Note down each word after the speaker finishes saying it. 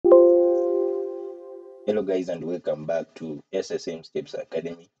Hello guys, and welcome back to SSM Steps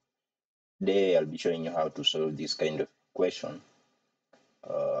Academy. Today I'll be showing you how to solve this kind of question.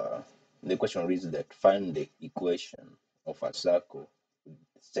 The question reads that find the equation of a circle with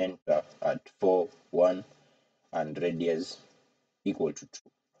center at 4, 1 and radius equal to 2.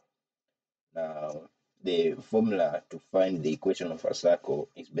 Now, the formula to find the equation of a circle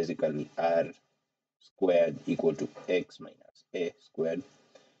is basically r squared equal to x minus a squared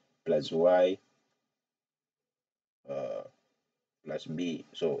plus y plus b.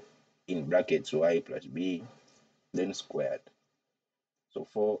 So in brackets y plus b, then squared. So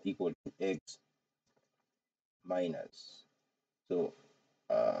 4 equal to x minus. So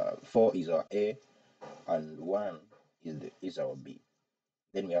 4 is our a and 1 is our b.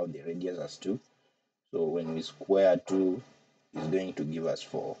 Then we have the radius as 2. So when we square 2, it's going to give us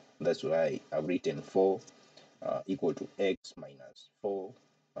 4. That's why I've written 4 equal to x minus 4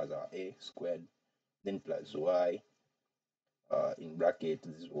 as our a squared, then plus y in bracket,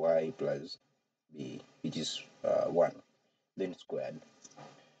 this is y plus b, which is 1, then squared.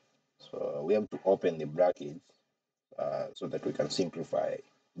 So we have to open the brackets so that we can simplify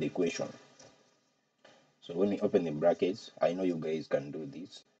the equation. So when we open the brackets, I know you guys can do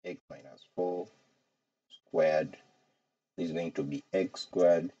this. X minus 4 squared is going to be x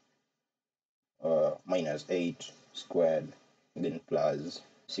squared minus 8 squared, then plus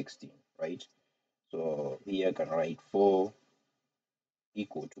 16, right? So here I can write 4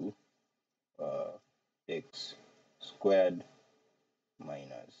 equal to x squared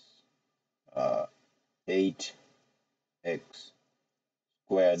minus 8x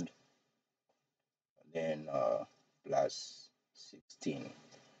squared, then plus 16.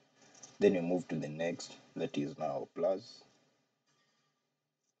 Then we move to the next, that is now plus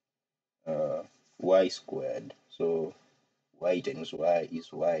y squared. So y times y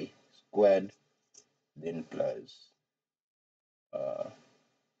is y squared, then plus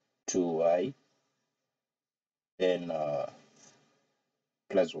 2y, then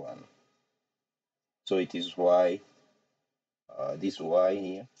plus 1. So it is y, this y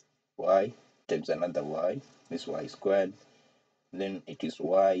here, y times another y, this y squared, then it is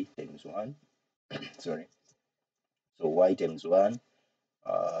y times 1, sorry. So y times 1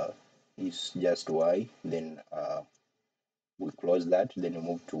 is just y, then we close that, then we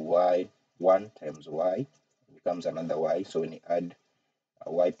move to y, 1 times y becomes another y. So when you add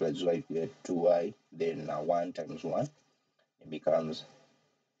y plus y, we get 2y, then 1 times 1, it becomes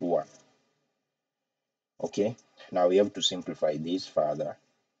 1. Okay, now we have to simplify this further.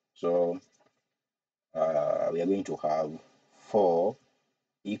 So we are going to have 4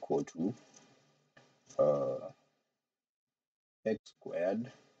 equal to x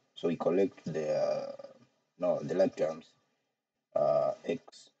squared. So we collect the the like terms,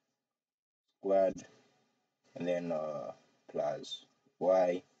 x squared, and then plus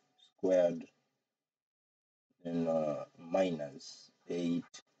y squared, then minus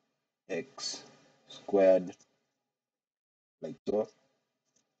 8x squared, like so.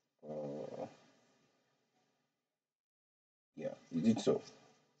 Yeah, is it so?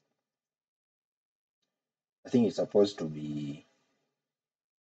 I think it's supposed to be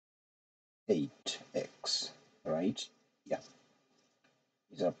 8x, right? Yeah,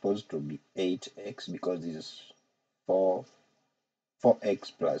 it's supposed to be 8x because this is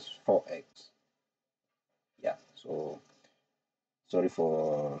 4x plus 4x. Yeah, so sorry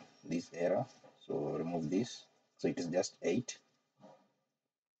for this error. So remove this. So it is just 8.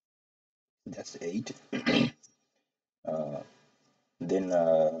 Just 8.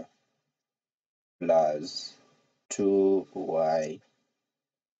 Then plus 2y,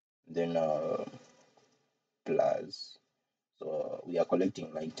 then plus. So we are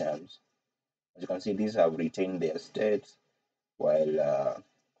collecting like terms. As you can see, these have retained their states, while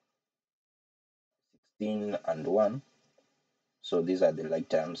 16 and 1. So these are the like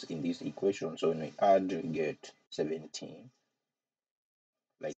terms in this equation. So when we add, we get 17,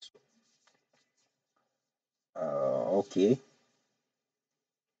 like so. Okay.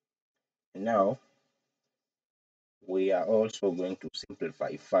 Now we are also going to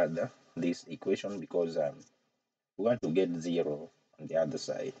simplify further this equation because we want to get 0 on the other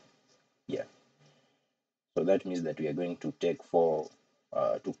side. Yeah. So that means that we are going to take 4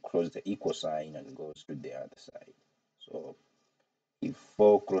 to cross the equal sign and goes to the other side. So if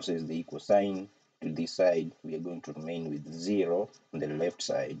 4 crosses the equal sign to this side, we are going to remain with 0 on the left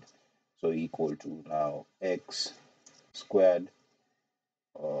side. So equal to now x squared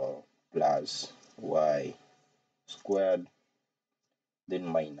plus y squared, then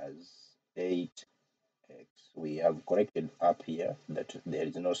minus 8x. We have corrected up here that there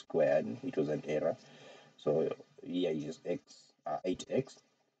is no squared, it was an error. So here is x 8x,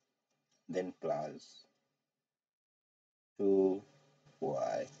 then plus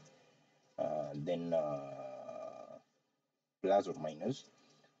 2y, then plus or minus.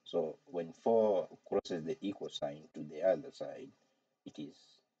 So when 4 crosses the equal sign to the other side, it is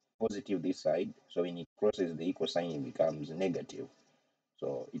positive this side. So when it crosses the equal sign, it becomes negative.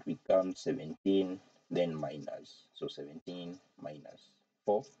 So it becomes 17, then minus. So 17 minus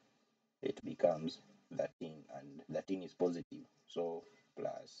 4, it becomes 13, and 13 is positive. So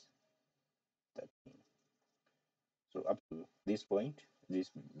plus 13. So up to this point,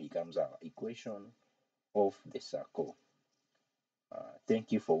 this becomes our equation of the circle.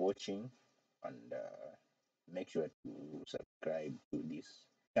 Thank you for watching, and make sure to subscribe to this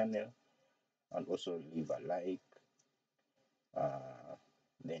channel and also leave a like.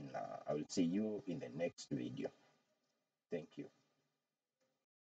 Then I will see you in the next video. Thank you.